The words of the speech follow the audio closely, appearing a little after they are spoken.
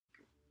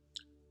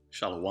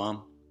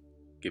Shalom,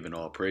 giving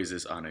all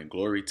praises, honor, and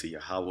glory to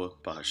Yahawah,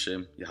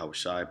 Bahashem,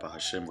 YAHAWASHI,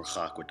 Bahashem,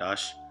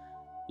 YAHAWAH.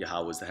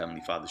 Yahawah is the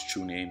Heavenly Father's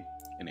true name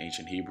in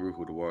ancient Hebrew,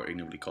 who the world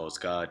ignorantly calls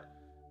God,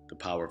 the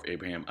power of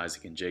Abraham,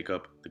 Isaac, and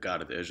Jacob, the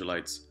God of the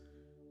Israelites.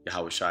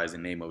 YAHAWASHI is the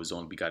name of his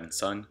only begotten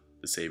Son,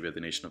 the Savior of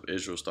the nation of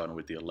Israel, starting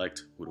with the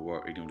elect, who the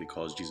world ignorantly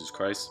calls Jesus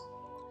Christ.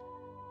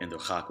 And the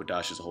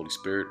YAHAWAH is the Holy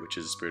Spirit, which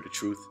is the Spirit of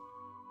truth.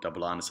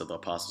 Double honors of the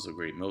apostles of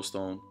great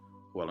millstone,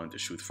 who I learned the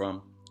truth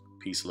from.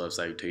 Peace, love,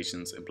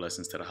 salutations, and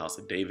blessings to the house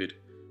of David,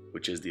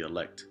 which is the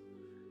elect.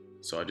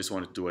 So I just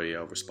wanted to do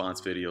a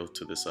response video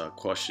to this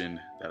question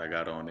that I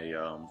got on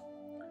a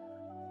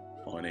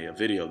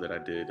video that I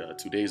did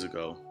 2 days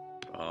ago.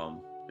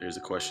 There's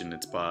a question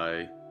that's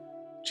by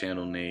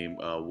channel name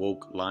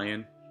Woke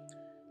Lion.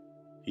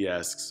 He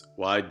asks,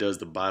 why does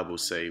the Bible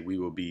say we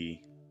will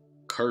be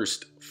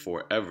cursed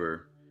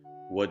forever?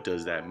 What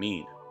does that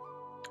mean?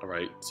 All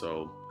right,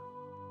 so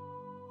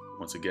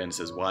once again, it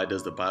says, why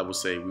does the Bible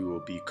say we will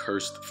be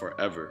cursed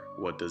forever?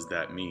 What does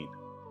that mean?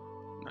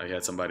 I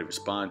had somebody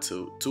respond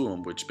to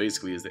him, which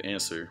basically is the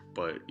answer,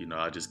 but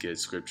I just get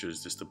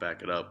scriptures just to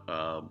back it up.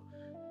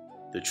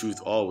 The Truth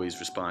Always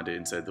responded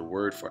and said the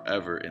word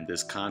forever in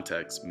this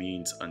context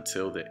means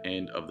until the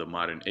end of the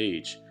modern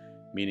age,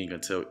 meaning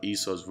until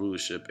Esau's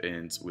rulership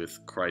ends with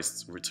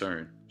Christ's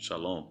return.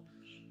 Shalom.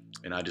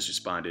 And I just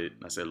responded,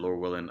 I said, Lord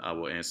willing, I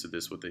will answer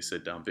this with a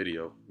sit down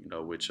video,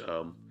 which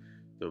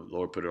the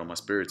Lord put it on my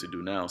spirit to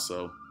do now.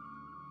 So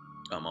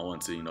I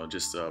want to,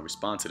 just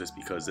respond to this,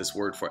 because this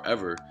word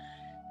forever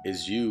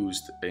is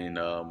used in,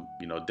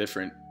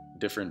 different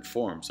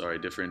forms,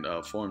 different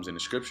forms in the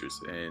scriptures.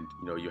 And,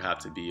 you have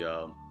to be,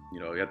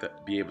 you have to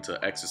be able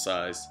to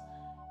exercise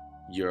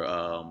your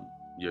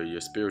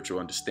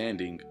spiritual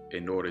understanding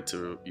in order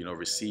to,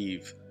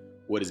 receive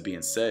what is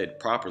being said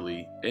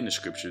properly in the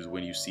scriptures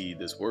when you see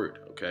this word.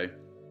 Okay.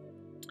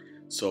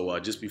 So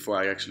just before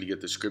I actually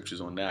get the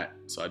scriptures on that,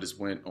 so I just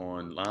went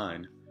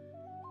online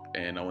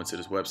and I went to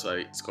this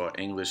website. It's called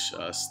English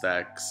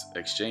Stacks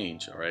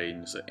Exchange. All right,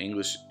 and it's an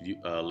English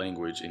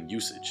language and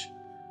usage.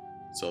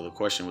 So the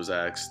question was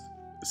asked.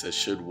 It says,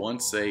 should one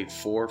say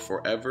for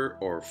forever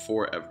or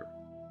forever?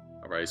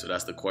 All right, so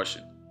that's the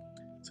question.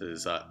 It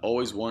says, I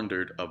always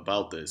wondered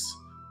about this.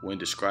 When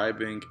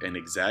describing an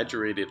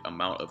exaggerated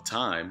amount of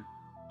time,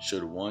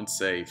 should one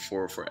say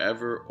for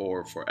forever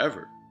or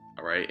forever?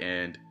 All right,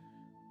 and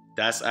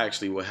that's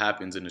actually what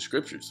happens in the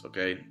scriptures.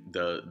 Okay,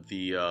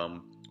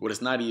 what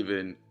is not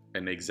even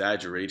an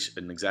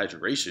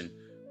exaggeration,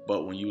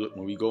 but when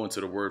we go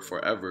into the word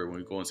forever, when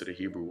we go into the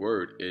Hebrew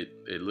word,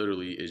 it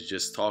literally is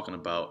just talking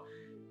about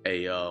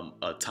a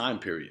time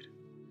period.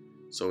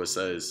 So it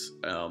says,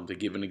 to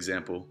give an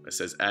example, it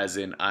says, as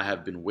in I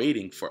have been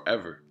waiting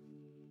forever,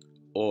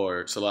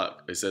 or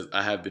Salak, it says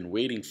I have been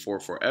waiting for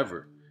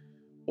forever,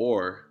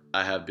 or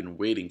I have been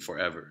waiting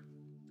forever.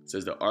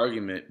 Says the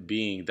argument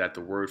being that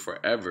the word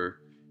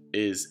forever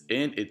is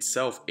in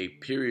itself a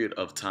period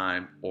of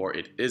time, or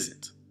it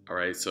isn't. All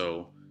right,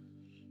 so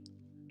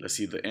let's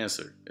see the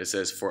answer. It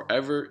says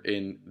forever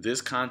in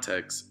this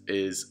context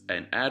is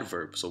an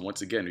adverb. So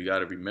once again, you got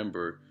to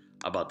remember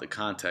about the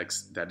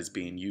context that is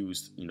being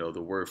used.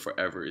 The word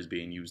forever is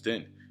being used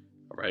in.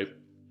 All right,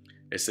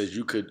 it says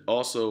you could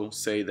also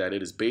say that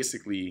it is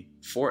basically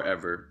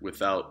forever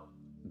without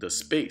the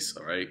space.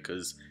 All right,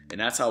 and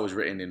that's how it's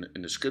written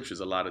in the scriptures.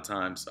 A lot of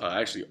times,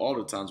 actually all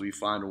the times, we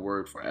find the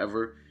word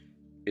forever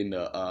in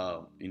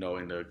the in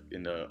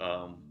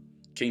the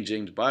King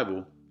James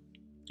Bible.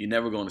 You're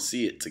never going to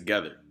see it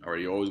together. All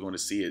right, you're always going to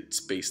see it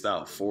spaced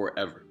out,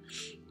 forever.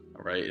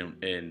 All right,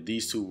 and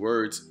these two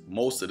words,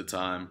 most of the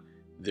time,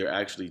 they're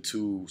actually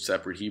two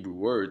separate Hebrew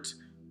words,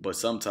 but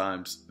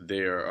sometimes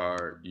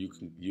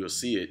you'll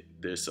see it.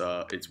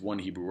 It's one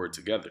Hebrew word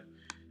together.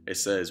 It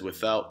says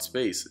without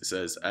space. It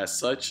says, as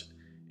such,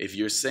 if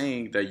you're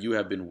saying that you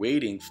have been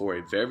waiting for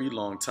a very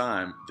long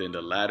time, then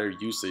the latter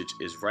usage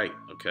is right.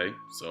 Okay,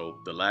 so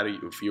the latter,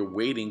 if you're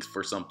waiting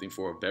for something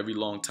for a very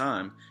long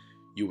time,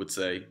 you would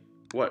say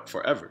what?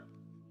 Forever.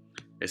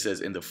 It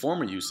says in the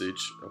former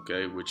usage,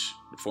 okay, which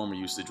the former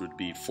usage would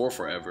be for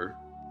forever.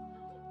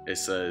 It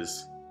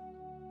says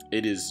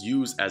it is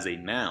used as a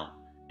noun.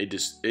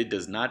 It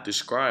does not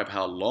describe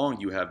how long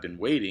you have been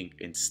waiting.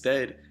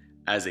 Instead,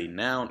 as a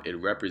noun, it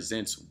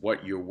represents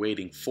what you're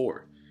waiting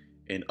for.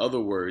 In other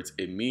words,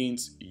 it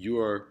means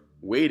you're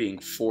waiting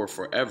for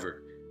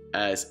forever,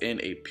 as in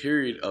a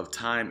period of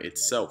time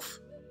itself,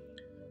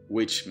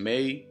 which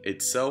may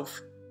itself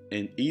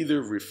and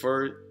either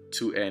refer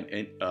to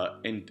an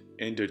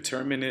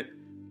indeterminate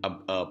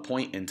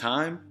point in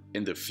time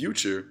in the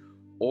future,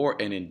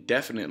 or an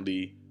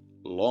indefinitely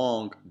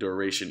long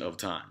duration of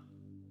time.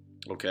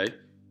 Okay,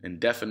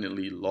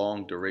 indefinitely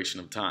long duration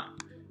of time.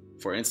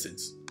 For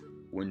instance,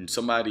 when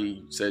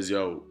somebody says,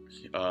 yo,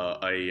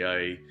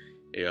 a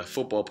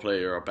football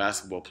player or a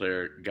basketball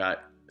player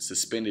got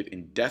suspended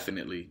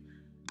indefinitely,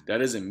 that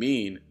doesn't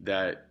mean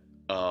that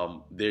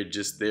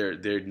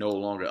they're no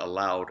longer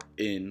allowed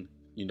in,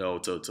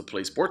 to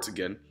play sports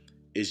again.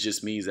 It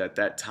just means that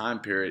that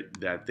time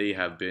period that they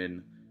have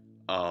been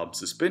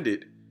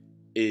suspended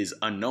is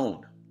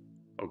unknown.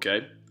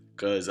 Okay,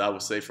 because I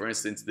would say, for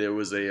instance, there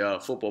was a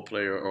football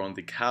player on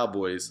the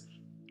Cowboys.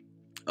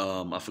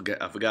 I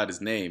forgot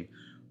his name,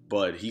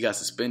 but he got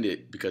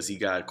suspended because he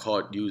got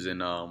caught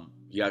using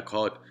he got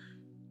caught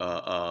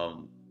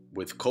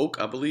with coke,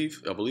 I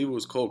believe it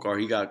was coke, or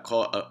he got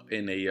caught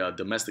in a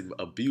domestic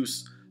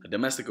abuse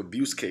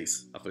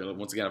case. I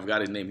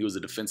forgot his name. He was a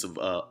defensive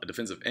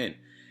end,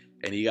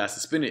 and he got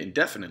suspended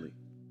indefinitely.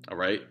 All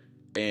right,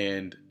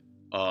 and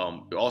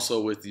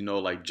also with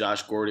like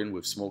Josh Gordon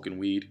with smoking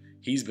weed,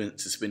 he's been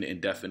suspended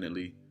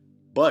indefinitely.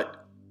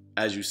 But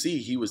as you see,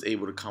 he was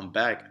able to come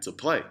back to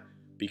play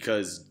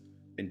because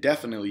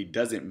indefinitely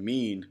doesn't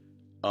mean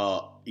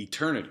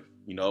eternity.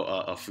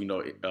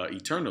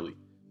 Eternally.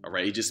 All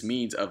right, it just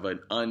means of an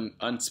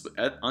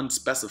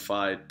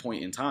unspecified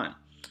point in time.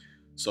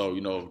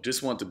 So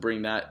just want to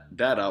bring that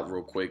out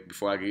real quick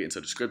before I get into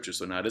the scripture.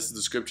 So now this is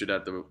the scripture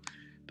that the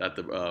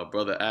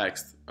brother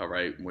asked. All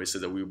right, where it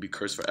says that we will be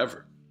cursed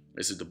forever.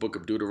 This is the book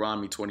of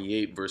Deuteronomy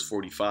 28, verse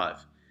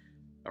 45.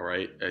 All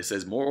right, it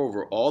says,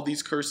 moreover, all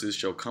these curses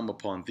shall come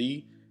upon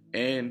thee,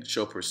 and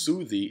shall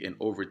pursue thee and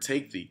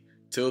overtake thee,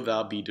 till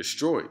thou be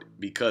destroyed,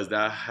 because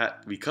thou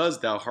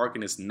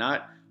hearkenest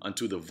not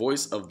unto the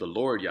voice of the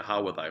Lord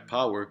Yahawah thy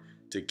power,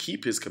 to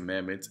keep his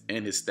commandments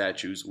and his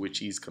statutes which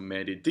he's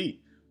commanded thee.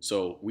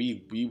 So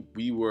we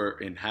were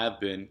and have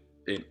been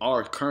and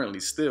are currently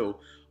still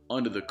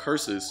under the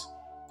curses,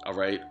 all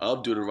right,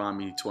 of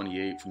Deuteronomy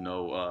 28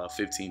 from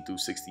 15 through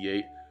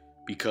 68,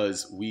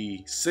 because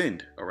we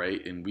sinned, all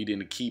right, and we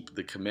didn't keep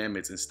the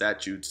commandments and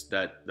statutes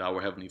that our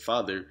Heavenly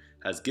Father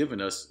has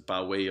given us by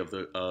way of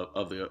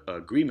the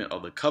agreement,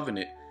 of the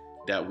covenant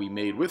that we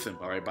made with him,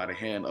 all right, by the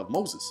hand of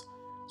Moses.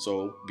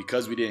 So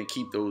because we didn't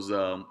keep those,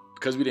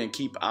 because we didn't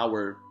keep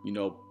our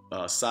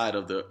side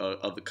of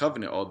the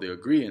covenant or the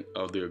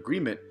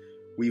agreement,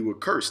 we were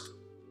cursed.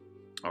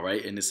 All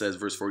right, and it says,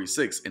 verse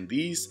 46, and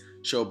these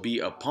shall be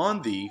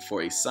upon thee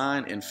for a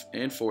sign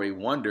and for a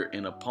wonder,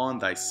 and upon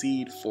thy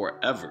seed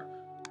forever.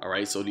 All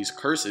right, so these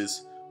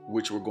curses,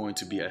 which were going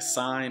to be a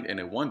sign and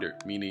a wonder,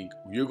 meaning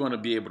you're going to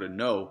be able to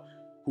know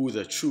who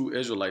the true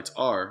Israelites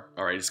are.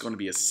 All right, it's going to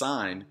be a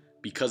sign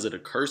because of the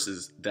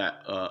curses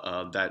that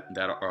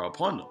are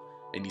upon them,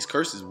 and these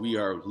curses we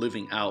are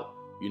living out,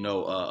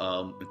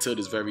 until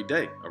this very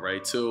day. All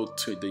right, till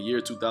the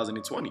year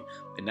 2020,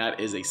 and that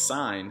is a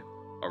sign.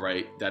 All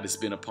right, that has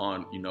been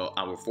upon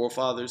our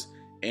forefathers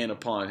and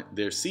upon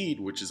their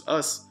seed, which is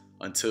us,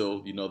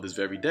 until this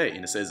very day.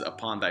 And it says,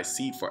 upon thy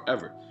seed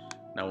forever.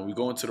 Now, when we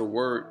go into the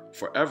word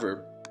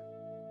forever,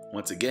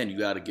 once again, you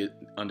got to get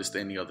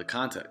understanding of the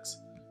context,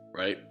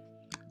 right?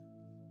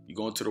 You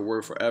go into the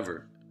word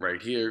forever. Right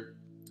here,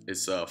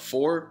 it's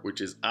for,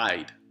 which is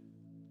Eid.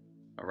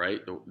 All right,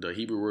 the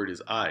Hebrew word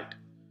is Eid.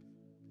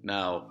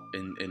 Now,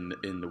 in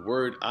the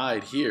word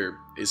Eid here,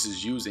 this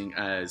is using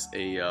as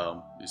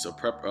it's a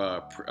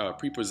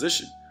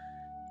preposition,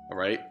 all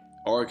right,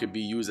 or it could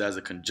be used as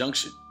a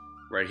conjunction.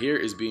 Right here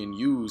is being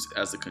used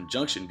as a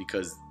conjunction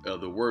because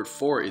the word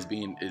for is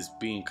being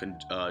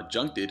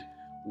conjuncted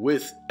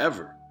with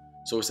ever.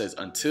 So it says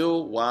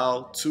until,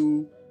 while,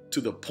 to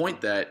the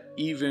point that,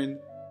 even.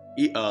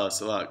 It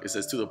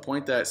says to the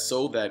point that,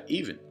 so that,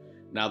 even.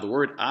 Now the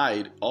word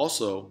Eid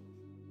also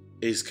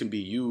can be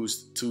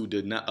used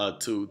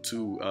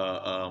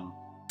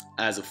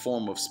as a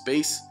form of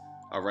space,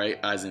 all right,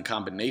 as in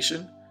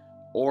combination,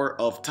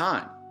 or of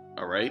time,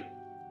 all right.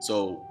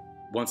 So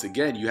once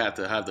again, you have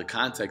to have the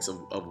context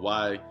of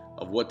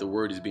what the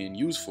word is being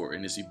used for,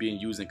 and it's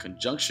being used in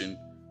conjunction,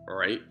 all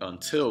right,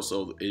 until.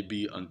 So it'd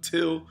be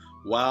until,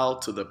 while,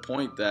 to the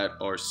point that,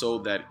 or so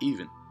that,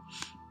 even.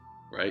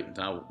 Right,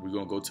 now we're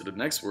gonna go to the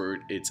next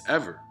word. It's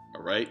ever,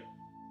 all right.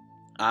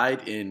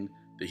 Eid in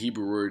the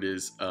Hebrew word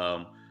is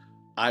YAHAWASHI,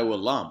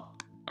 all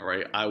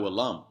right,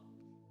 YAHAWASHI.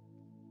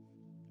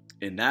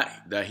 And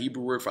that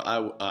Hebrew word for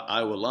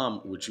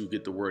YAHAWASHI, which you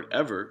get the word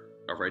ever,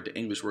 all right, the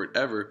English word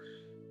ever,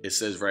 it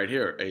says right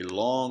here, a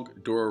long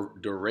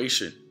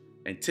duration,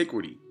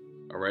 antiquity,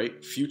 all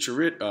right,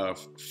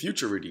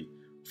 futurity,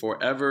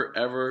 forever,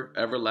 ever,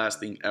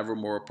 everlasting,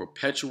 evermore,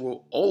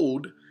 perpetual,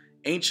 old,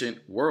 ancient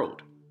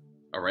world,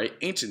 all right,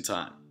 ancient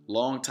time,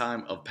 long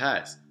time of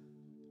past.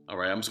 All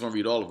right, I'm just going to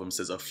read all of them. It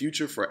says, a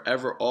future,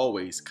 forever,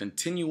 always,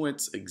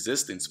 continuance,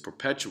 existence,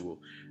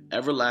 perpetual,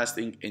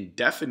 everlasting,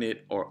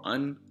 indefinite,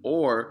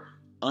 or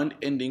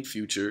unending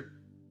future,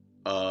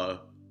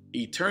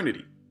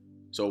 eternity.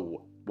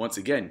 So once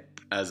again,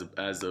 as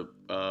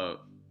a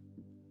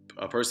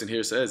person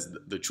here says,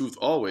 the truth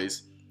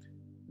always,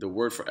 the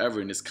word forever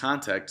in this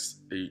context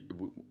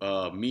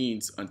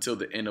means until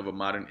the end of a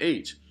modern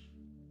age.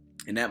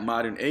 And that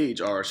modern age,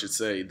 or I should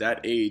say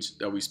that age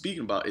that we're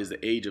speaking about, is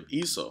the age of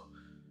Esau.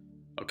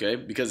 Okay,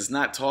 because it's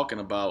not talking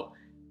about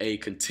a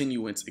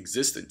continuance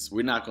existence.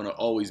 We're not going to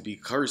always be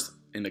cursed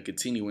in a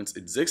continuance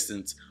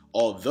existence,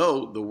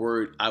 although the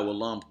word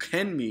YAHAWASHI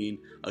can mean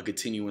a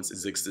continuance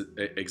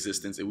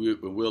existence, and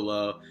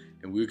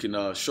we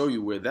can show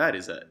you where that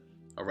is at.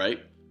 All right.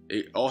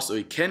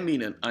 It can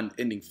mean an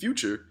unending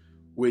future,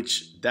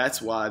 which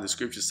that's why the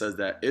scripture says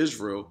that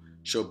Israel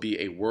shall be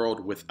a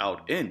world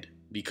without end,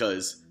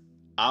 because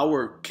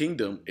our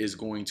kingdom is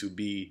going to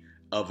be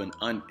of an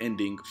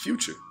unending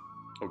future.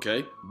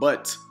 Okay,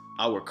 but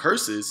our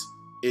curses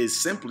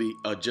is simply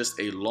just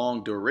a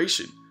long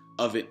duration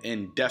of an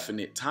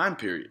indefinite time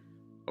period.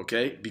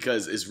 Okay,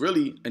 because it's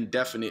really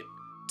indefinite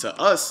to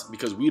us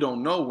because we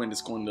don't know when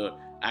it's going to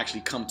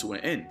actually come to an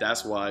end.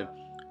 That's why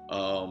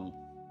I'll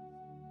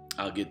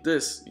get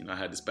this. I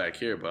had this back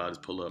here, but I'll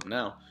just pull it up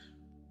now.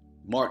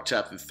 Mark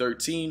chapter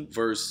 13,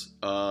 verse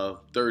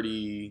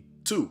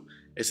 32.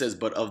 It says,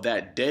 but of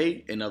that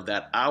day and of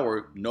that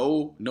hour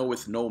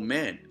knoweth no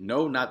man,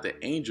 no, not the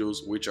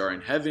angels which are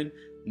in heaven,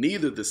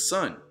 neither the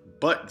Son,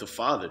 but the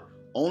Father.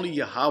 Only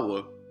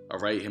Yahawah, all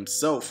right,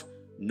 himself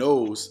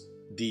knows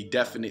the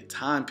definite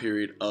time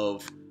period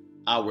of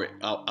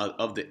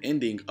the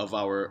ending of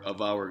our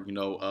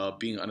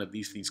being under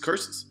these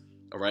curses.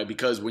 All right,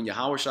 because when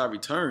YAHAWASHI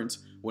returns,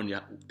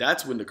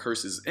 that's when the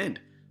curses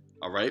end.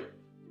 All right,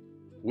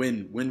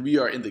 when we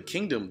are in the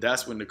kingdom,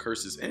 that's when the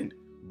curses end.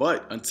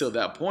 But until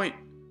that point,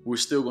 we're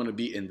still going to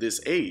be in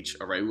this age.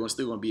 All right, we're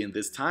still going to be in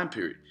this time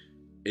period,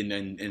 and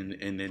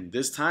in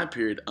this time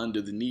period,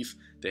 underneath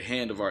the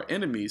hand of our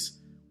enemies,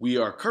 we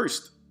are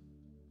cursed.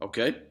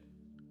 Okay,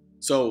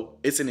 so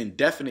it's an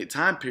indefinite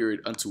time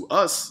period unto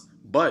us,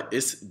 but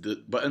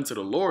unto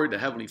the Lord, the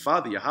Heavenly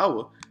Father,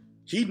 Yahawah,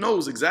 He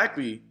knows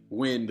exactly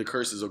when the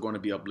curses are going to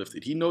be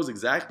uplifted. He knows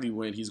exactly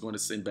when He's going to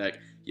send back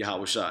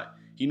YAHAWASHI.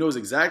 He knows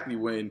exactly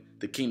when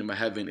the kingdom of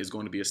heaven is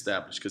going to be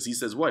established, because He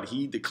says what?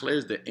 He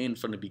declares the end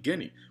from the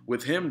beginning.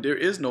 With Him, there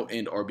is no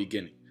end or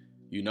beginning.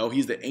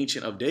 He's the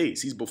Ancient of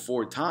Days. He's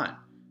before time.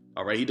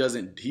 All right. He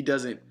doesn't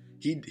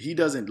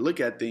look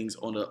at things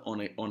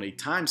on a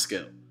time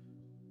scale.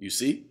 You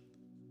see?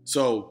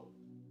 So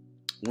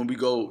when we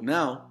go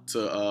now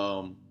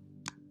to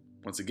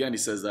once again, He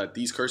says that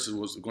these curses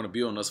was going to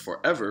be on us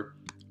forever.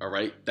 All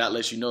right. That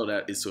lets you know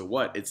that it's a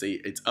what?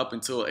 It's up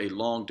until a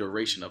long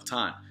duration of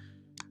time.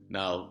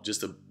 Now,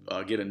 just to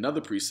get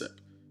another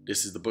precept,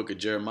 this is the book of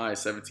Jeremiah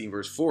 17,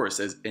 verse 4. It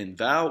says, and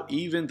thou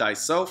even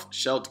thyself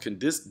shalt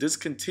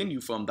discontinue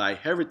from thy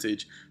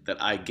heritage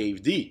that I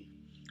gave thee,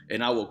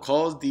 and I will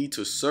cause thee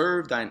to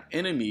serve thine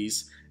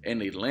enemies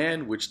in a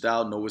land which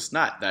thou knowest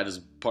not. That is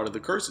part of the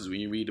curses.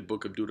 When you read the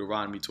book of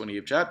Deuteronomy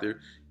 28th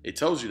chapter, it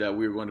tells you that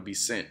we're going to be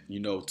sent,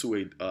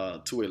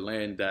 to a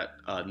land that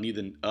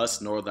neither us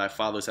nor thy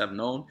fathers have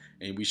known,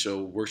 and we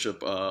shall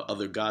worship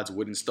other gods,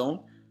 wood and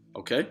stone.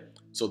 Okay.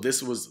 So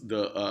this was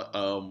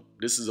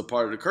this is a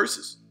part of the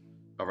curses.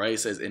 All right. It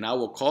says, and I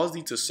will cause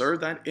thee to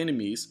serve thine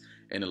enemies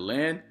in a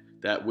land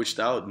that which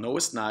thou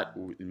knowest not,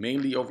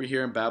 mainly over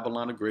here in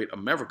Babylon the Great,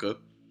 America.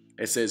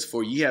 It says,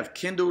 for ye have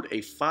kindled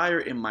a fire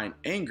in mine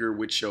anger,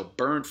 which shall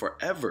burn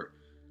forever.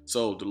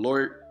 So the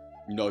Lord,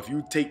 if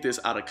you take this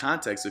out of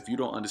context, if you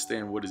don't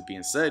understand what is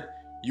being said,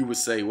 you would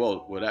say,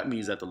 well, that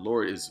means that the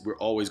Lord we're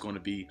always going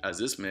to be, as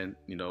this man,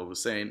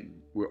 was saying,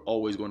 we're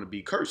always going to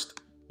be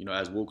cursed.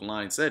 As Woke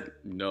Lion said,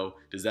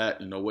 does that,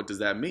 what does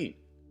that mean?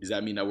 Does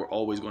that mean that we're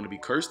always going to be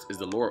cursed? Is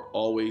the Lord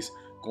always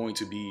going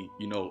to be,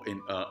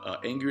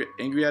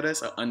 angry at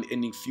us, an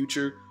unending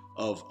future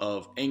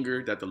of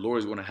anger that the Lord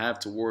is going to have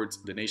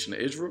towards the nation of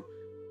Israel?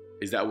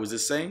 Is that what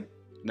it's saying?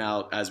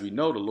 Now, as we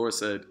know, the Lord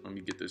said, let me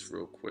get this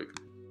real quick.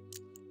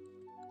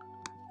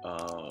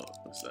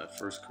 What's that?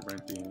 1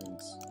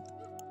 Corinthians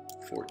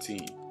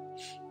 14.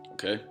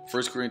 Okay.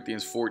 1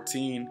 Corinthians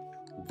 14,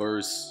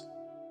 verse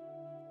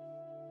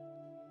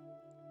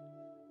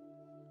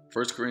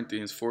 1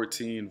 Corinthians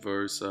 14,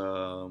 verse,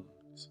 bear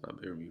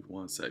with me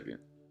 1 second.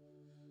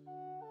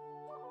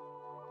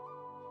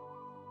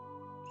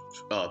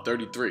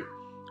 33.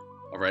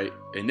 All right.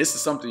 And this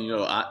is something,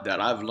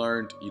 that I've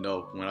learned,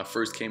 when I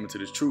first came into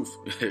this truth.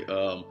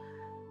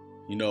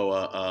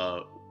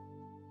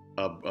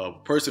 A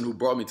person who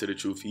brought me to the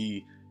truth,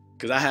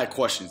 because I had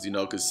questions,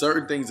 because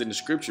certain things in the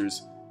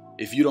scriptures,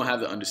 if you don't have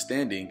the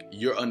understanding,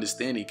 your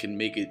understanding can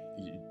make it,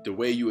 the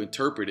way you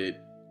interpret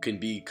it can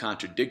be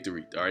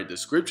contradictory. All right. The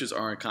scriptures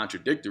aren't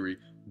contradictory,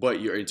 but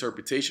your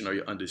interpretation or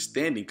your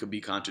understanding could be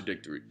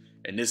contradictory.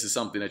 And this is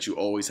something that you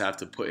always have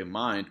to put in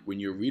mind when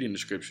you're reading the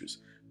scriptures.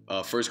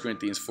 1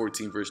 Corinthians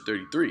 14, verse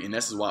 33. And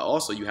this is why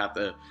also you have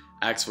to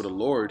ask for the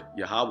Lord,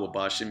 Yahawah,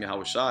 Ba'ashem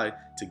YAHAWASHI,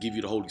 to give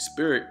you the Holy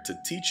Spirit to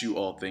teach you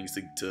all things,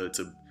 to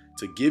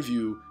give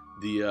you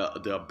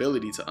the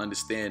ability to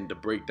understand the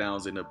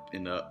breakdowns in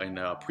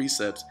the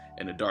precepts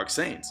and the dark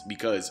sayings.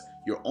 Because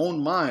your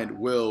own mind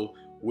will,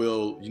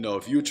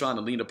 if you're trying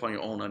to lean upon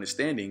your own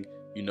understanding,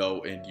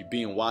 and you're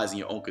being wise in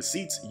your own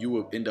conceits, you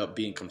will end up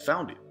being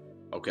confounded.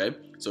 Okay,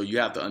 so you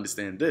have to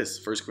understand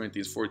this. 1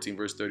 Corinthians 14,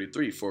 verse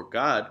 33. For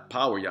God,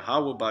 power,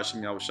 Yahawah,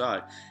 Ba'ashem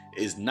YAHAWASHI,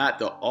 is not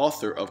the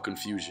author of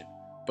confusion,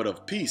 but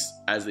of peace,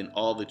 as in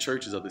all the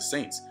churches of the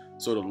saints.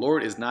 So the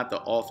Lord is not the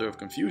author of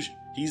confusion.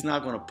 He's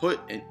not going to put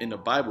in the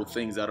Bible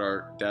things that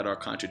are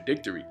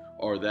contradictory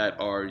or that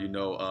are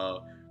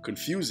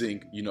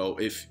confusing.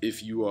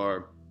 If you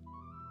are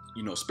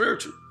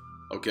spiritual.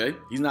 Okay,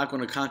 He's not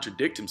going to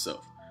contradict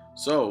Himself.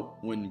 So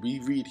when we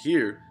read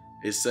here,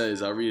 it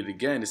says, I'll read it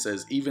again. It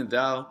says, even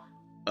thou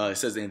It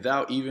says, and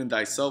thou even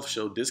thyself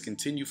shalt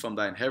discontinue from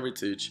thine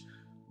heritage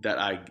that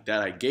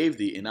I gave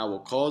thee, and I will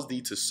cause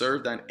thee to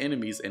serve thine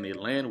enemies in a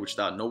land which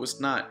thou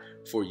knowest not,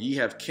 for ye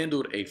have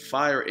kindled a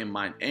fire in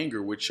mine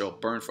anger, which shall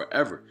burn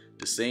forever.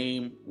 The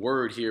same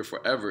word here,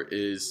 forever,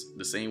 is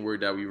the same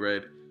word that we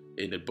read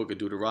in the book of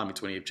Deuteronomy,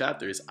 28th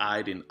chapter, is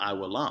Id and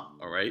Iwalam,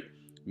 all right?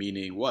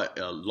 Meaning what?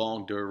 A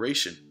long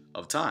duration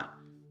of time.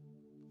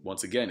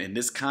 Once again, in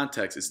this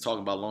context, it's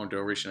talking about long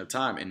duration of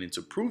time. And then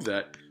to prove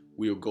that,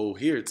 we'll go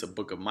here to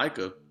book of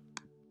Micah,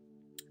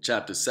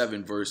 chapter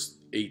 7, verse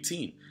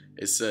 18.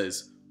 It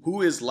says,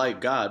 who is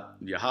like God,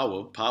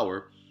 Yahweh,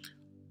 power,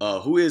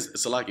 who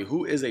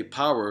is a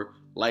power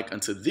like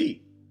unto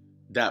thee,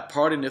 that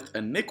pardoneth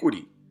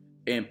iniquity,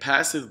 and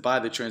passeth by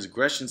the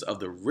transgressions of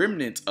the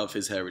remnant of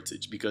his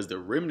heritage? Because the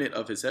remnant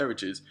of his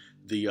heritage,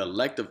 the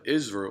elect of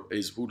Israel,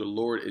 is who the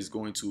Lord is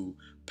going to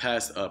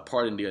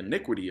pardon the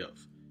iniquity of.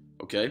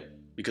 Okay?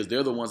 Because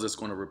they're the ones that's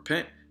going to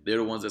repent. They're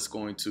the ones that's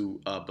going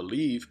to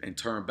believe and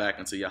turn back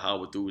unto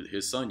Yahweh through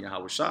his son,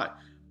 YAHAWASHI.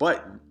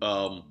 But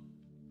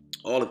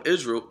all of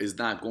Israel is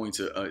not going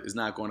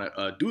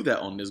to do that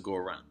on this go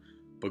around.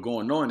 But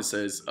going on, it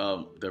says,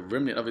 the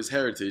remnant of his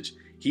heritage,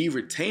 he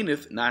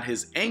retaineth not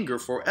his anger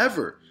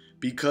forever,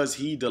 because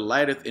he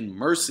delighteth in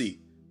mercy.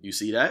 You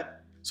see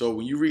that? So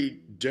when you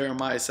read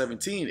Jeremiah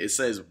 17, it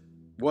says,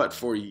 what?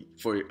 For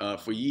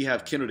ye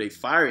have kindled a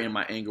fire in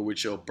my anger, which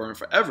shall burn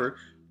forever.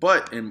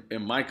 But in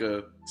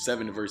Micah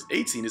 7 verse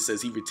 18, it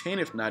says, he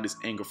retaineth not his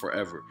anger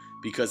forever,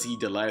 because he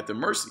delighteth in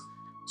mercy.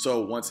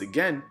 So once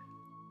again,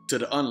 to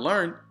the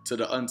unlearned, to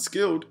the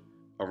unskilled,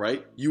 all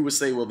right, you would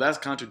say, well, that's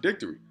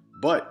contradictory.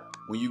 But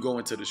when you go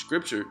into the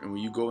scripture and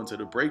when you go into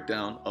the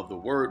breakdown of the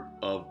word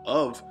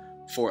of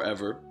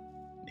forever,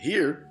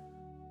 here,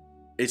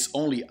 it's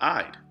only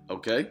Id,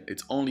 okay?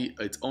 It's only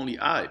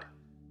Id.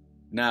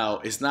 Now,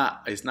 it's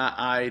not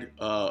Id,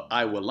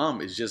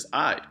 Iwalam, it's just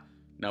Id.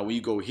 Now, when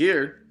you go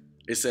here,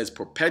 it says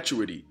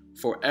perpetuity,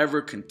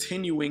 forever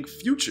continuing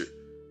future,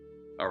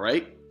 all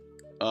right?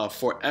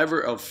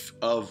 Forever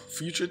of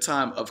future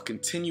time of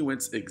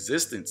continuance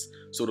existence.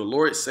 So the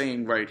Lord is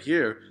saying right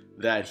here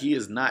that he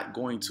is not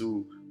going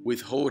to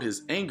withhold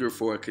his anger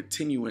for a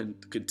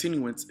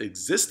continuance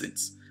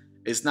existence.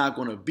 It's not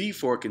going to be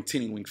for a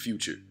continuing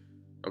future.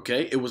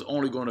 Okay? It was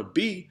only going to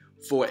be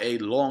for a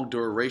long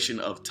duration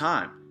of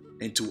time.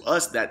 And to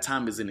us, that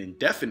time is an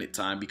indefinite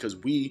time, because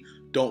we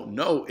don't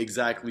know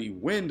exactly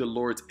when the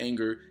Lord's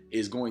anger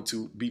is going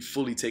to be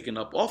fully taken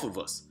up off of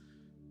us.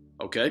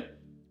 Okay?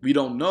 We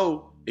don't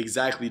know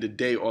exactly the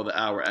day or the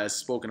hour as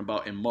spoken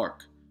about in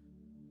Mark.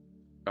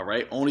 All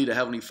right? Only the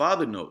Heavenly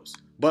Father knows.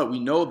 But we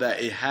know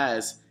that it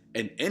has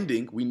an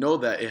ending. We know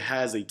that it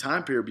has a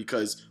time period,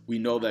 because we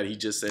know that he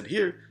just said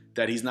here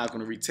that he's not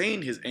going to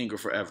retain his anger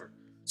forever.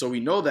 So we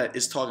know that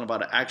it's talking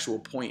about an actual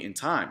point in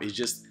time. It's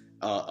just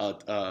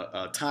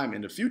a time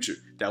in the future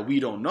that we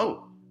don't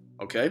know.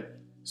 Okay?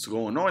 So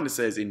going on, it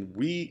says,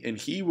 and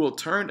he will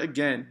turn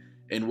again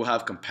and will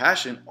have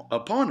compassion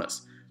upon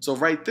us. So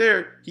right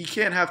there, he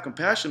can't have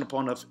compassion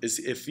upon us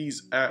if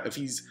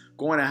he's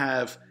going to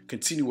have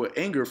continual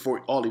anger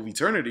for all of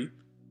eternity.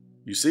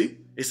 You see,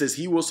 it says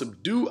he will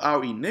subdue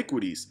our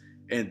iniquities,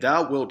 and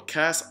thou wilt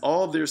cast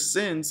all their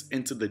sins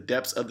into the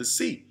depths of the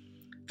sea.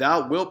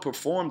 Thou wilt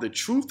perform the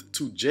truth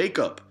to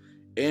Jacob,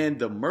 and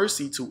the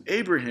mercy to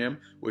Abraham,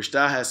 which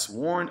thou hast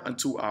sworn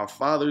unto our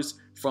fathers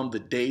from the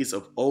days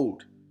of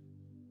old.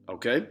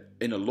 Okay,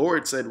 and the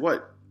Lord said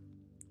what?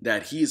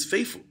 That he is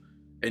faithful,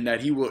 and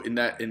that he will, and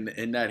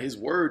that his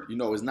word,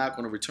 is not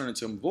going to return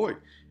unto him void,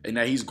 and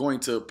that he's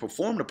going to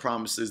perform the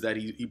promises that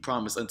he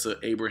promised unto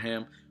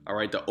Abraham. All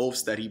right, the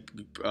oaths that he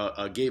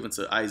gave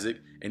unto Isaac,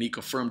 and he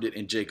confirmed it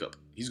in Jacob.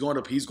 He's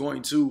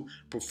going to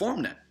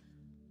perform that.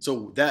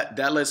 So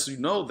that lets you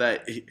know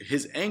that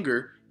his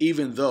anger,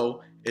 even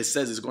though it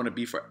says it's going to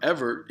be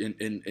forever in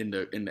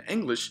the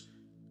English,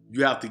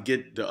 you have to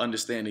get the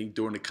understanding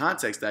during the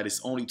context that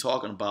it's only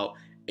talking about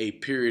a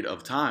period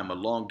of time, a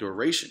long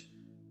duration.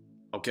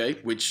 Okay,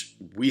 which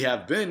we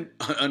have been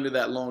under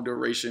that long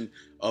duration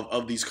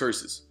of these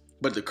curses.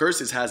 But the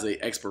curses has an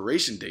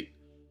expiration date.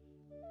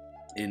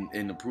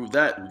 And to prove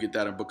that, we get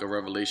that in book of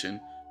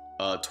Revelation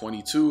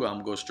 22. I'm going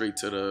to go straight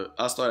to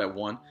I'll start at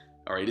 1.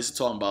 All right, this is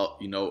talking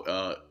about,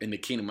 in the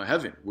kingdom of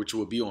heaven, which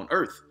will be on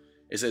earth.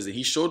 It says, and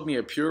he showed me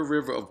a pure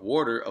river of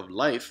water of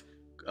life,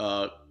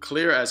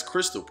 clear as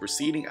crystal,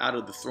 proceeding out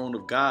of the throne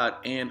of God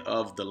and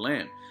of the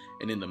Lamb.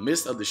 And in the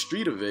midst of the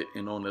street of it,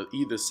 and on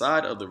either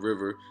side of the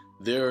river,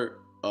 there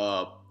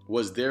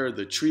was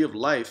the tree of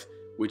life,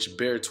 which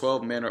bare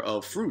 12 manner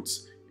of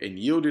fruits, and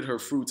yielded her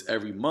fruits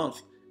every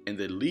month. And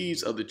the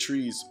leaves of the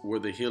trees were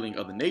the healing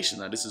of the nation.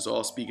 Now, this is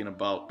all speaking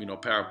about,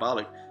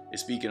 parabolic.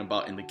 It's speaking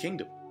about in the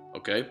kingdom.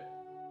 Okay.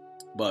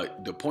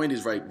 But the point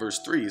is right, verse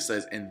 3, it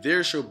says, and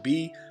there shall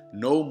be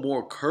no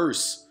more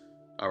curse.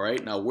 All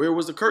right. Now, where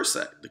was the curse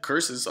at? The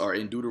curses are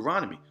in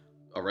Deuteronomy.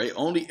 All right.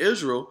 Only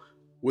Israel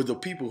were the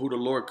people who the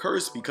Lord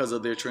cursed because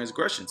of their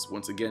transgressions.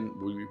 Once again,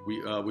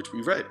 which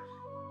we read.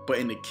 But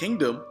in the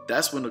kingdom,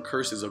 that's when the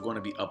curses are going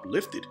to be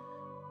uplifted.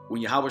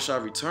 when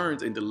Yahawashi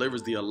returns and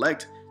delivers the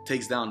elect,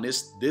 takes down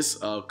this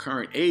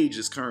current age,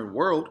 this current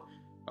world,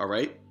 all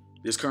right,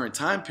 this current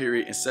time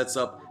period, and sets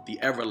up the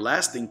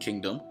everlasting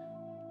kingdom,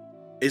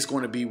 it's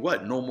going to be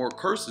what? No more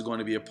curse is going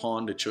to be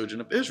upon the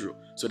children of Israel.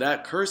 So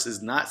that curse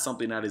is not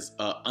something that is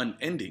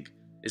unending.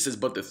 It says,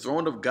 but the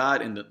throne of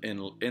God and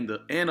the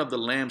end of the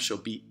Lamb shall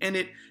be in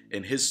it,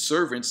 and his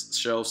servants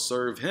shall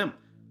serve him.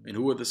 And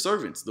who are the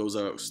servants? Those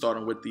are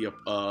starting with the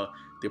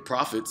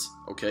prophets,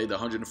 okay, the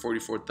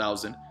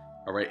 144,000,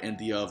 all right, and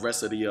the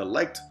rest of the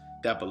elect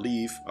that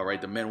believe, all right,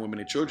 the men, women,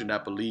 and children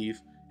that believe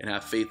and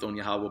have faith on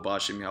Yahawah,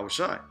 Ba'ashem,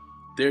 Yahawashi.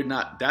 They're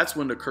not. That's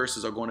when the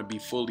curses are going to be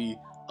fully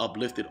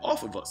uplifted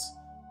off of us,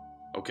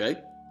 okay.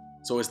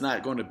 So it's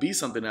not going to be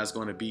something that's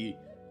going to be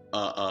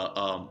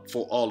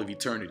for all of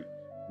eternity.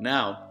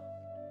 Now,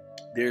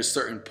 there's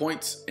certain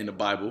points in the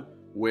Bible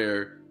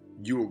where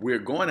we're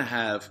going to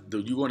have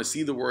you're going to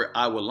see the word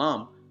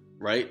Iwalam,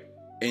 right?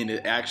 And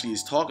it actually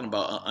is talking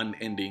about an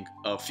unending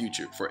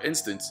future. For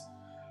instance,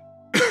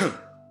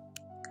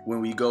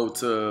 when we go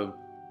to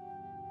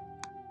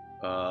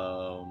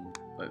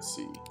let's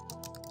see,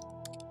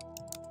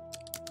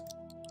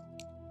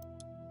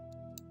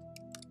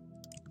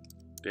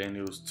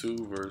 Daniel's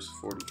 2 verse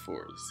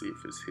 44. Let's see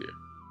if it's here.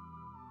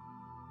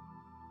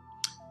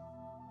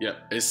 Yeah,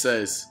 it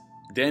says,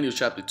 Daniel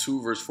chapter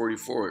 2 verse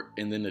 44,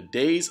 and in the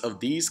days of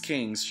these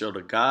kings shall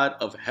the God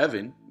of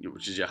heaven,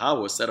 which is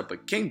Yahawah, set up a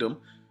kingdom,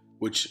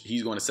 which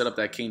he's going to set up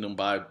that kingdom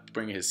by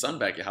bringing his son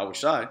back,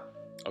 Yahawashi.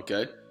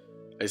 Okay,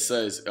 it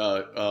says,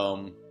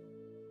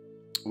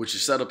 which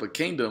is set up a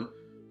kingdom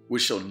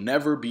which shall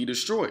never be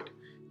destroyed,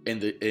 and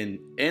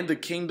the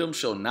kingdom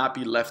shall not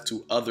be left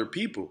to other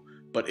people,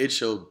 but it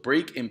shall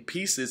break in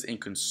pieces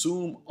and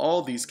consume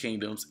all these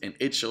kingdoms, and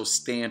it shall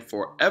stand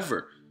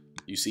forever.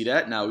 You see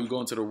that? Now we go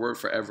into the word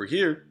forever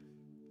here.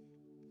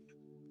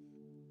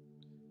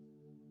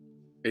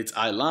 It's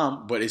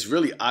Ilam, but it's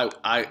really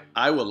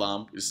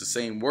Iwalam. It's the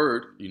same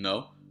word, you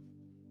know.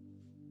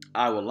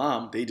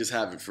 Iwalam. They just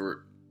have it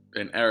for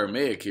an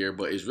Aramaic here,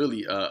 but it's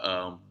really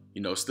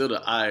you know, still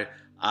the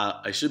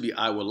it should be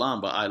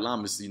Iwalam, but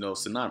Ilam is, you know,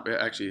 synonym.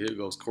 Actually, here it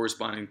goes,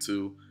 corresponding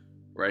to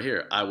right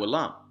here,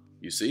 Iwalam.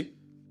 You see?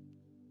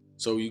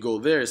 So you go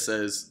there, it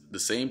says the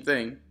same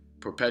thing.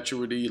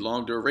 Perpetuity,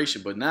 long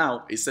duration, but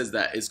now it says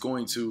that it's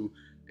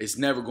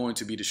never going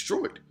to be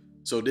destroyed.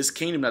 So this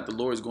kingdom that the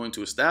Lord is going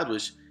to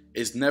establish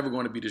is never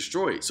going to be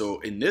destroyed.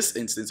 So in this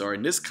instance, or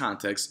in this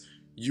context,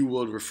 you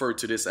will refer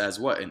to this as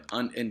what? An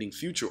unending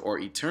future, or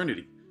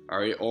eternity, all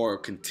right, or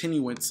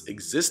continuance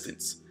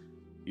existence.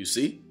 You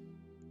see,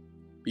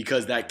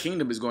 because that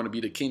kingdom is going to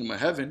be the kingdom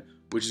of heaven,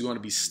 which is going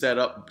to be set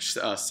up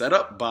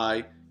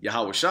by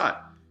Yahawashi.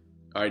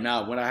 All right,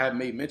 now when I had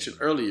made mention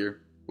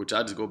earlier, which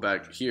I just go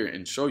back here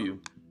and show you,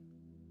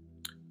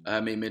 I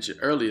made mention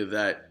earlier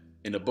that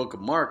in the book of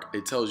Mark,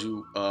 it tells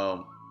you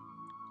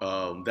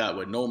that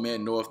when no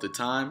man knoweth the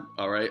time,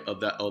 all right,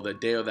 of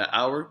that day or that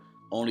hour,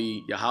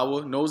 only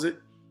Yahawah knows it.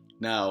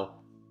 Now,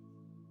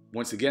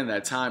 once again,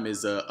 that time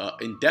is a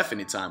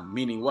indefinite time,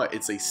 meaning what?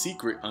 It's a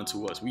secret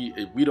unto us.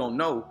 We don't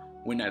know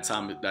when that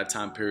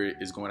time period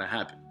is going to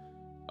happen.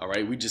 All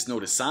right, we just know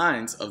the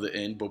signs of the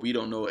end, but we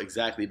don't know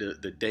exactly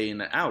the day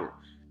and the hour.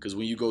 Because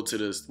when you go to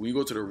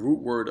the root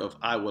word of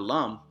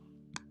Iwalam,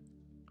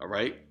 all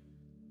right,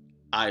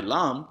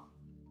 Ilam,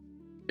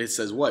 it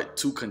says what?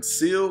 To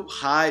conceal,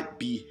 hide,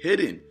 be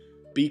hidden,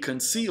 be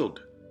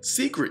concealed,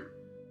 secret.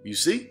 You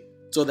see?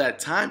 So that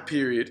time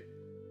period,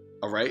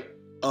 all right,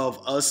 of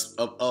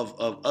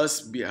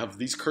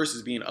these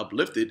curses being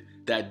uplifted,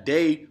 that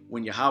day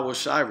when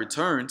Yahawashi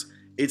returns,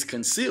 it's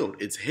concealed,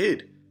 it's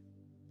hid.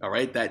 All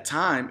right, that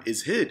time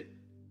is hid.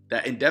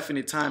 That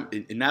indefinite time,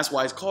 and that's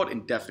why it's called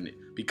indefinite,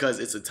 because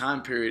it's a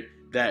time period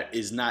that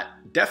is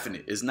not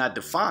definite, it's not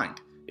defined.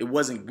 It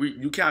wasn't.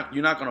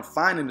 You're not going to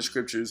find in the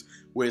scriptures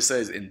where it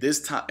says in this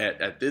time,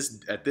 at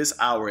this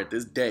hour, at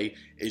this day,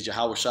 is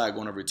Yahawashi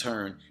going to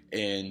return,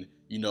 and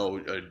you know,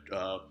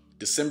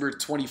 December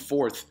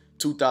 24th,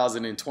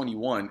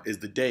 2021 is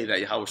the day that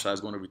Yahawashi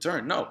is going to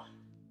return. No,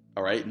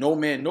 all right. No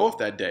man knoweth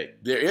that day.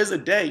 There is a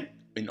day,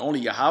 and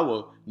only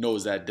Yahawah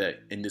knows that day,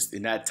 and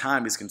that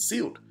time is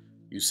concealed.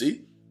 You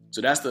see. So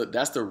that's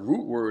the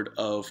root word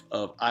of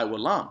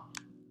Iwalam.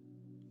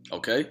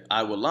 Okay,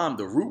 Iwalam,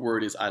 the root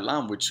word is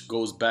Ilam, which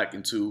goes back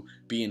into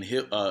being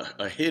hid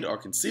or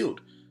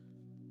concealed.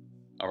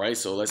 All right,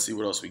 so let's see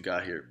what else we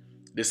got here.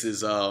 This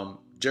is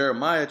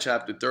Jeremiah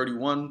chapter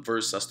 31,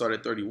 verse, I start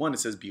at 31. It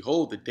says,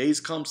 behold, the days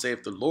come,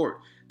 saith the Lord,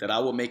 that I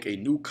will make a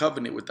new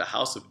covenant with the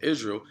house of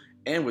Israel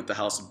and with the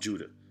house of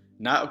Judah,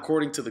 not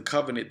according to the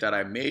covenant that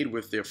I made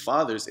with their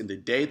fathers in the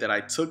day that I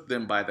took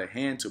them by the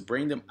hand to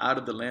bring them out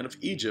of the land of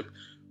Egypt,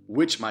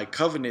 which my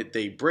covenant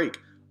they break,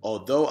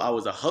 although I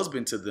was a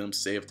husband to them,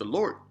 saith the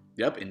Lord.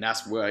 Yep, and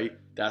that's why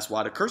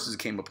the curses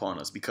came upon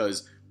us,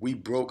 because we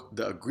broke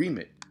the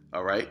agreement.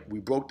 All right, we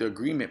broke the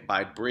agreement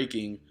by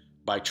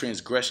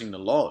transgressing the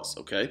laws.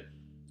 Okay,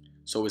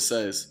 so it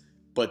says,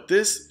 but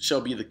this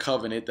shall be the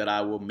covenant that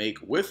I will make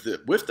with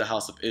the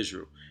house of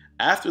Israel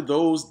after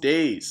those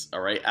days.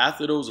 All right,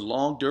 after those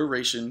long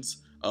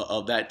durations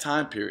of that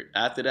time period.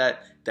 After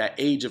that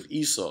age of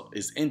Esau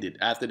is ended.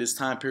 After this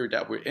time period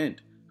that we're in.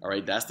 All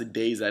right, that's the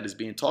days that is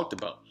being talked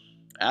about.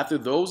 After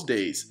those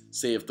days,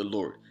 saith the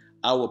Lord,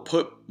 I will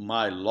put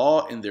my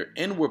law in their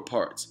inward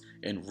parts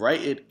and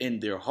write it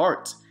in their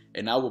hearts,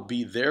 and I will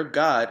be their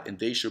God, and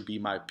they shall be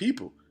my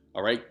people.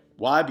 All right.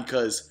 Why?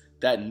 Because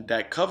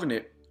that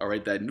covenant, all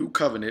right, that new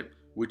covenant,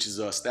 which is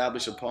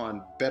established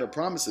upon better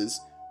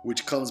promises,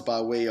 which comes by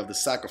way of the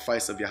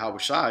sacrifice of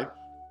YAHAWASHI,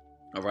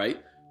 all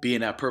right, being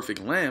that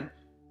perfect lamb,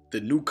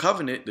 the new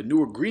covenant, the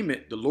new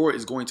agreement, the Lord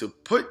is going to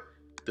put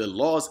the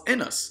laws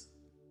in us.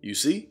 You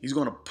see, he's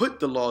going to put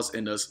the laws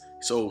in us.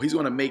 So he's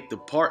going to make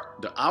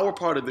our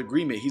part of the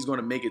agreement. He's going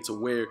to make it to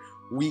where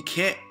we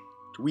can't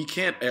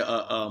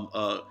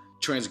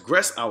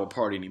transgress our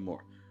part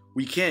anymore.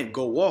 We can't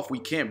go off. We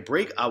can't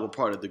break our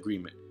part of the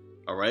agreement.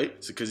 All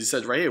right. So, because he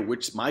says right here,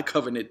 which my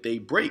covenant they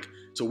break.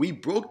 So we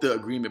broke the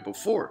agreement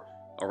before.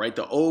 All right.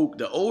 The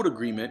old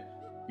agreement,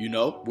 you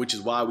know, which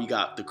is why we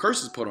got the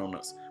curses put on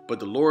us. But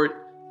the Lord,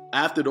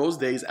 after those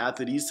days,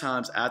 after these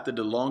times, after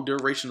the long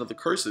duration of the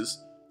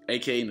curses,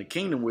 aka in the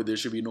kingdom where there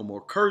should be no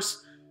more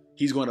curse,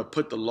 he's going to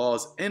put the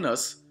laws in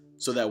us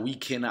so that we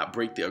cannot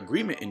break the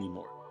agreement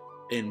anymore.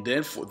 And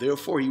then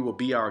therefore he will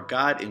be our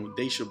God, and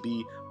they shall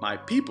be my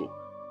people.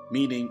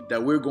 Meaning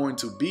that we're going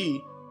to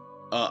be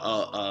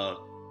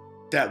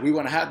that we're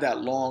going to have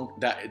that long,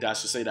 that I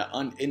should say, that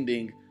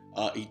unending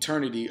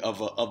eternity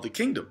of the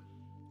kingdom.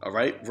 All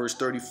right, verse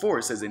 34,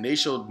 it says, and they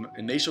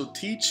shall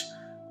teach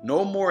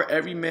no more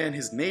every man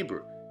his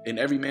neighbor and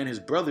every man his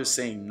brother,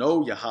 saying,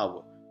 Know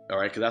Yahawah. All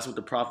right, because that's what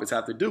the prophets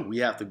have to do. We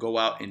have to go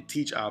out and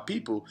teach our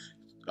people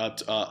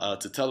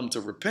to tell them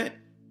to repent,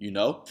 you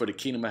know, for the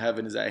kingdom of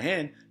heaven is at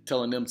hand,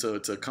 telling them to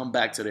come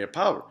back to their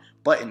power.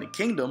 But in the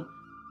kingdom,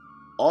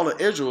 all of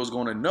Israel is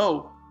going to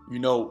know, you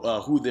know,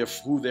 who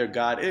their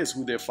God is,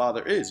 who their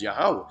Father is,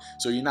 Yahawah.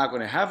 So you're not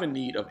going to have a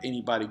need of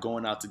anybody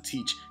going out to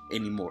teach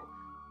anymore.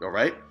 All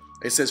right.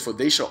 It says, for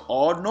they shall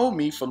all know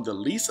me, from the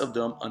least of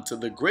them unto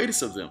the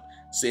greatest of them,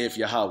 saith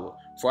Yahawah.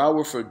 For I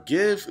will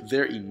forgive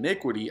their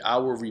iniquity, I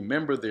will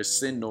remember their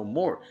sin no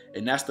more.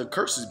 And that's the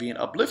curses being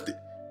uplifted.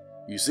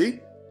 You see?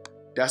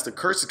 That's the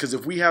curses, because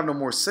if we have no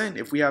more sin,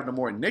 if we have no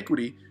more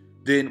iniquity,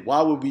 then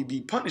why would we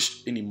be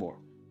punished anymore?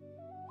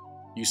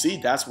 You see,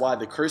 that's why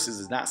the curses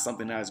is not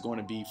something that is going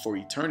to be for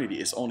eternity.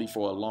 It's only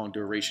for a long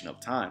duration of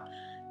time.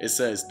 It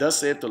says, thus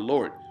saith the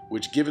Lord,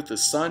 which giveth the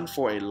sun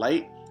for a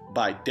light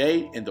by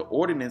day, and the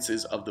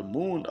ordinances of the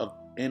moon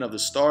and of the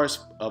stars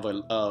of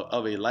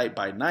a light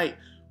by night,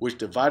 which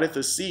divideth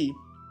the sea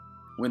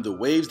when the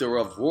waves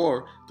thereof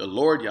roar. The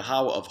Lord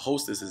Yahawah of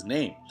hosts is his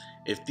name.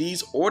 If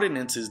these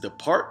ordinances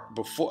depart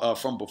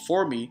from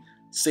before me,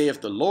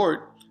 saith the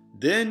Lord,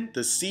 then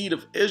the seed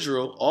of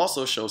Israel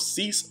also shall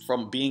cease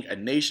from being a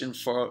nation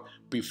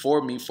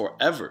before me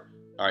forever.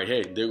 All right,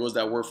 hey, there goes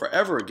that word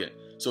forever again.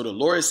 So the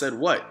Lord said,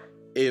 what?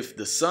 If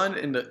the sun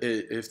and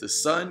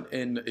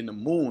the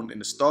moon and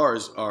the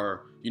stars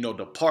are, you know,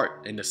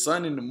 depart, and the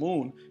sun and the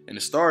moon and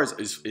the stars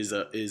is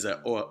a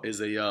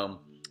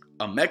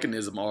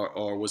mechanism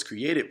or was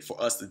created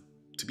for us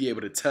to be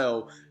able to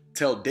tell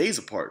days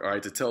apart, all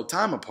right, to tell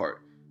time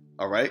apart,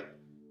 all right.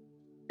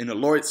 And the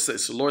Lord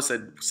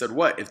said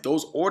what? If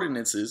those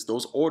ordinances,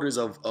 those orders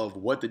of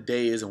what the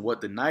day is and what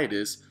the night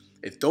is,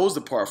 if those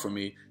depart from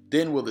me,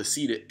 then will the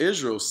seed of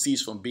Israel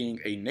cease from being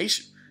a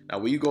nation. Now,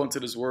 when you go into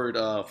this word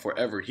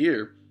forever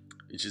here,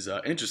 which is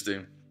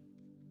interesting,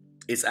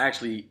 it's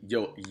actually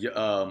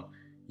Yawam,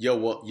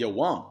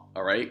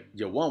 all right?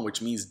 Yawam,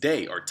 which means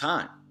day or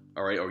time,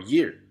 all right, or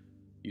year.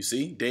 You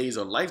see, days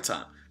or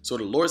lifetime. So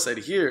the Lord said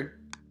here,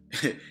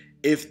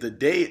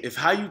 if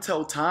how you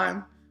tell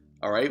time,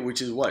 all right,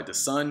 which is what? The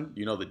sun,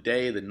 you know, the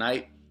day, the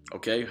night,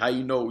 okay? How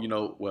you know,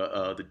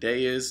 the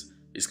day is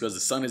because the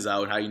sun is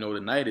out. How you know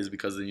the night is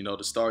because, you know,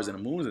 the stars and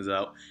the moon is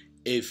out.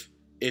 If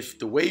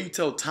the way you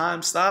tell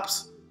time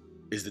stops,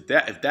 is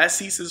that if that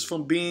ceases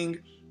from being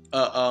the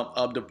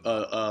up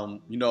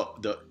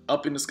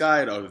in the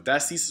sky, or if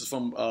that ceases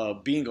from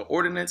being an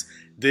ordinance,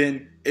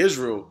 then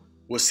Israel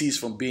will cease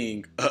from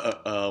being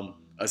a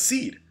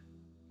seed,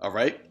 all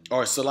right,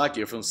 or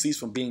Salakia, from cease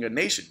from being a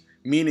nation.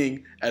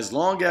 Meaning, as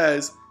long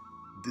as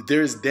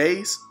there's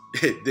days,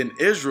 then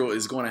Israel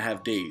is going to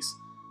have days,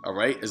 all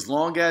right. As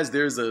long as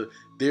there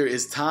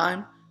is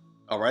time,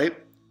 all right,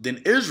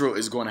 then Israel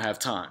is going to have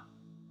time.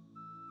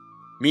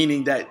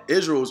 Meaning that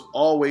Israel is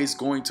always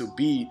going to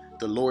be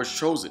the Lord's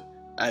chosen.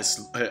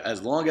 As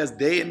long as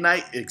day and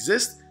night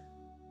exist,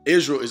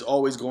 Israel is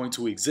always going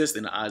to exist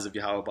in the eyes of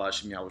Yahawah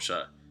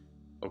Yahawashi.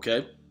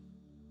 Okay?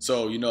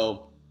 So, you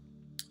know,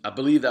 I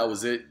believe that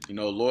was it. You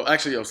know, Lord,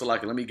 actually,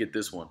 let me get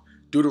this one.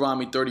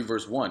 Deuteronomy 30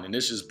 verse 1. And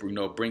this just, you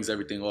know, brings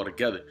everything all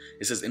together.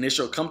 It says, and it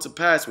shall come to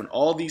pass when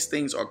all these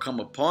things are come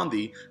upon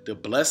thee, the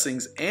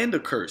blessings and the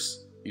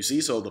curse. You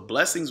see, so the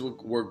blessings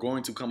were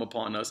going to come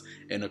upon us,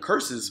 and the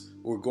curses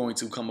were going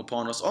to come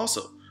upon us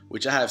also,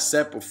 which I have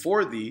set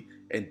before thee,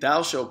 and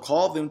thou shalt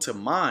call them to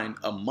mind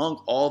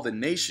among all the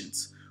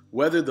nations,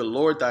 whether the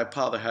Lord thy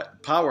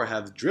power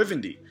hath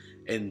driven thee,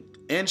 and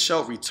and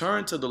shalt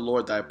return to the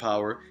Lord thy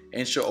power,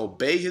 and shalt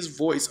obey his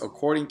voice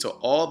according to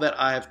all that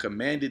I have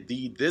commanded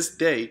thee this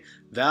day,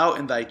 thou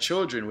and thy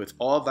children with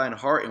all thine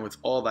heart and with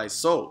all thy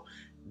soul,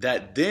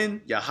 that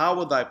then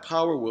Yahweh thy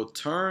power will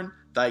turn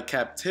thy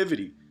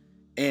captivity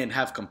and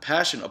have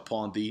compassion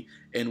upon thee,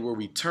 and will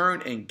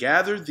return and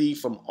gather thee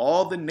from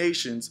all the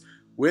nations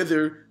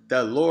whither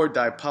the Lord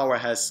thy power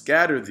has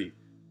scattered thee.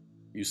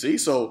 You see,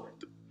 so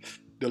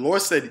the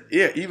Lord said,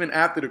 yeah, even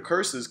after the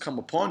curses come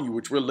upon you,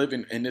 which we're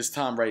living in this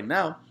time right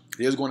now,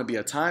 there's going to be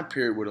a time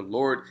period where the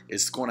Lord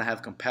is going to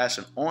have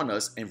compassion on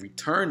us and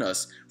return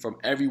us from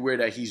everywhere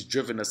that he's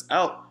driven us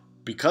out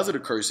because of the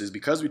curses,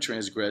 because we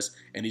transgress,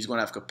 and he's going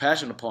to have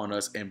compassion upon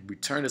us and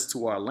return us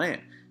to our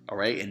land. All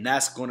right. And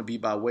that's going to be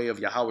by way of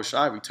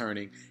YAHAWASHI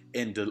returning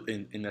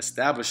and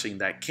establishing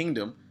that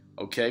kingdom,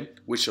 okay,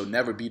 which shall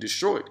never be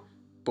destroyed,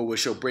 but which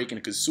shall break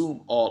and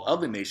consume all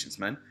other nations,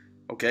 man.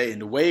 Okay,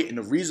 and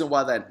the reason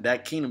why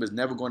that kingdom is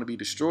never going to be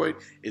destroyed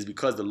is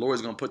because the Lord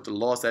is going to put the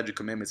law, statute,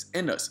 commandments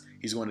in us.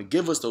 He's going to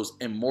give us those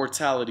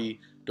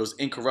immortality, those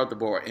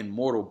incorruptible or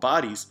immortal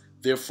bodies.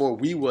 Therefore,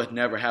 we would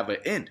never have an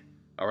end.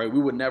 All right, we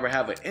would never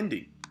have an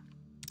ending.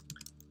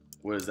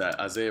 What is that?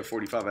 Isaiah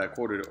 45, I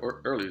quoted it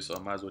earlier, so I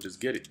might as well just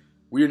get it.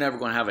 We are never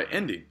going to have an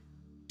ending.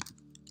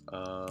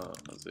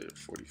 Isaiah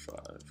 45,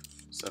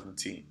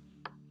 17.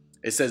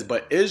 It says,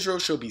 but Israel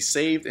shall be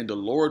saved in the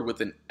Lord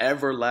with an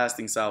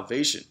everlasting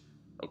salvation.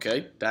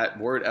 Okay, that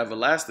word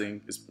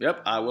everlasting is,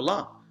 yep,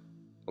 YAHAWAH.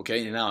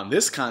 Okay, and now in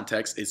this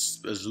context, it's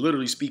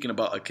literally speaking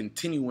about a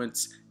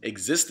continuance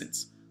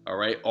existence, all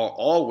right, or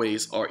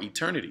always or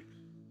eternity.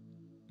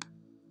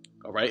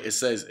 All right, it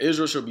says,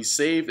 Israel shall be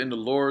saved in the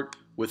Lord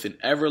with an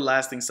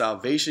everlasting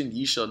salvation.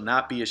 Ye shall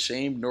not be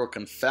ashamed nor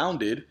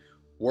confounded,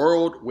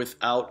 world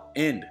without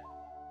end.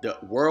 The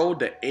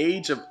world, the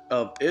age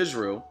of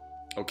Israel,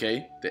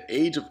 okay, the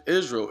age of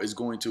Israel is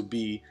going to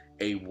be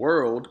a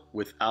world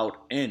without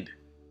end.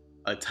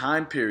 A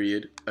time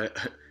period,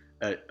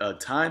 a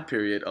time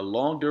period, a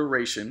long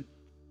duration,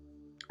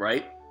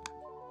 right?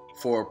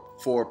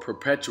 For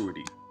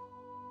perpetuity.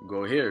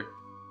 Go here,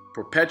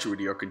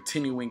 perpetuity or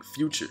continuing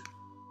future,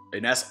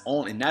 and that's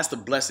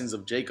the blessings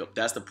of Jacob.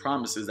 That's the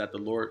promises that the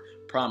Lord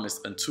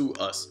promised unto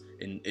us,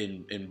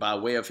 in by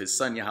way of His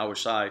Son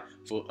YAHAWASHI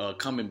for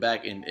coming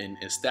back and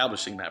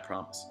establishing that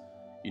promise.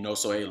 You know,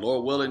 so hey,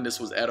 Lord willing, this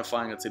was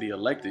edifying unto the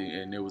elected,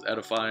 and it was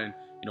edifying.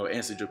 You know,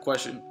 answered your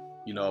question,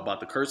 you know, about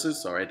the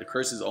curses. All right, the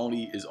curses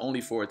is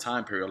only for a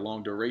time period, a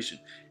long duration,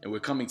 and we're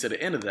coming to the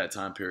end of that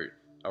time period.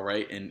 All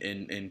right,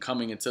 and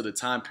coming into the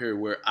time period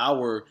where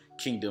our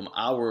kingdom,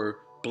 our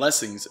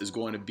blessings is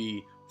going to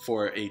be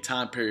for a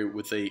time period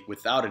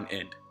without an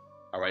end.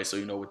 All right, so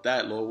you know, with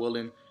that, Lord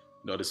willing, you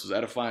know, this was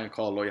edifying.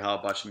 Call Lord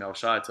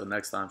YAHAWASHI. Till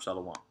next time,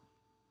 Shalom.